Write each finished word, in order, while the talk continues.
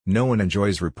No one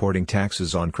enjoys reporting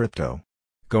taxes on crypto.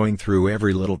 Going through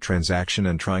every little transaction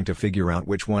and trying to figure out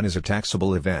which one is a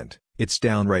taxable event, it's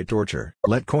downright torture.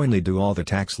 Let Koinly do all the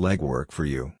tax legwork for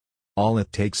you. All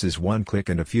it takes is one click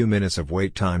and a few minutes of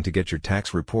wait time to get your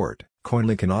tax report.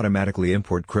 Koinly can automatically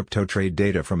import crypto trade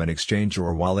data from an exchange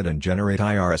or wallet and generate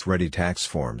IRS-ready tax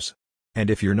forms. And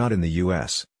if you're not in the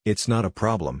US, it's not a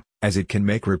problem, as it can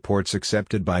make reports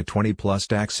accepted by 20+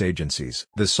 tax agencies.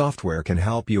 The software can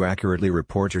help you accurately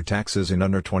report your taxes in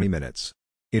under 20 minutes.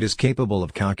 It is capable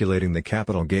of calculating the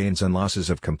capital gains and losses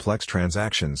of complex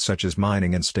transactions such as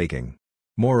mining and staking.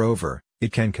 Moreover,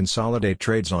 it can consolidate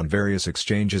trades on various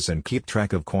exchanges and keep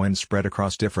track of coins spread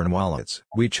across different wallets.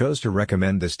 We chose to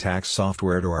recommend this tax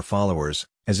software to our followers,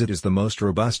 as it is the most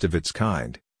robust of its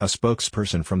kind, a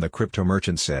spokesperson from the Crypto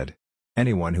Merchant said.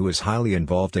 Anyone who is highly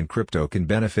involved in crypto can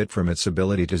benefit from its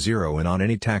ability to zero in on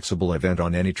any taxable event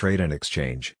on any trade and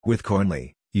exchange. With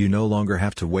Koinly, you no longer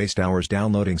have to waste hours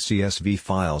downloading CSV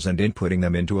files and inputting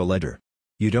them into a ledger.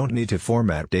 You don't need to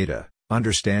format data,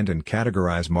 understand and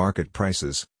categorize market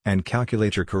prices, and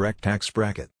calculate your correct tax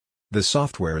bracket. The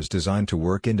software is designed to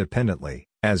work independently,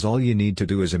 as all you need to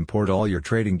do is import all your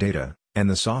trading data, and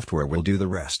the software will do the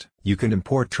rest. You can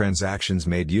import transactions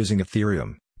made using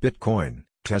Ethereum, Bitcoin,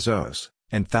 Tezos,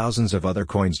 and thousands of other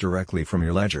coins directly from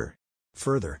your ledger.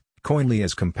 Further, Koinly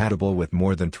is compatible with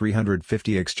more than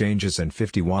 350 exchanges and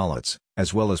 50 wallets,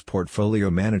 as well as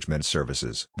portfolio management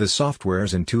services. The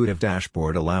software's intuitive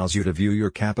dashboard allows you to view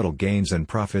your capital gains and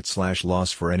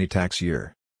profit/loss for any tax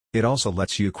year. It also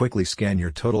lets you quickly scan your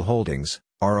total holdings,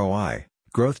 ROI,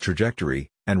 growth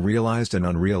trajectory, and realized and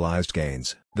unrealized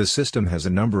gains. The system has a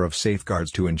number of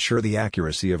safeguards to ensure the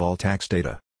accuracy of all tax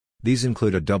data. These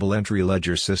include a double-entry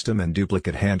ledger system and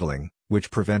duplicate handling,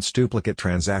 which prevents duplicate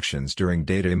transactions during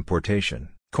data importation.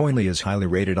 Koinly is highly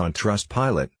rated on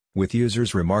Trustpilot, with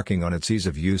users remarking on its ease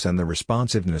of use and the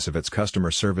responsiveness of its customer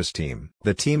service team.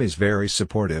 The team is very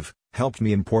supportive, helped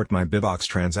me import my BitBox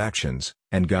transactions,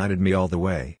 and guided me all the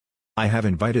way. I have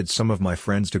invited some of my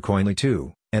friends to Koinly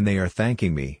too, and they are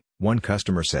thanking me, one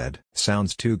customer said.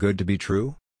 Sounds too good to be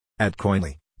true? At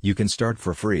Koinly, you can start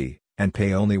for free, and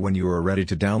pay only when you are ready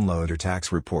to download your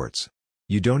tax reports.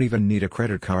 You don't even need a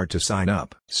credit card to sign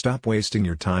up. Stop wasting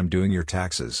your time doing your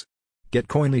taxes. Get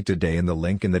Koinly today in the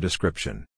link in the description.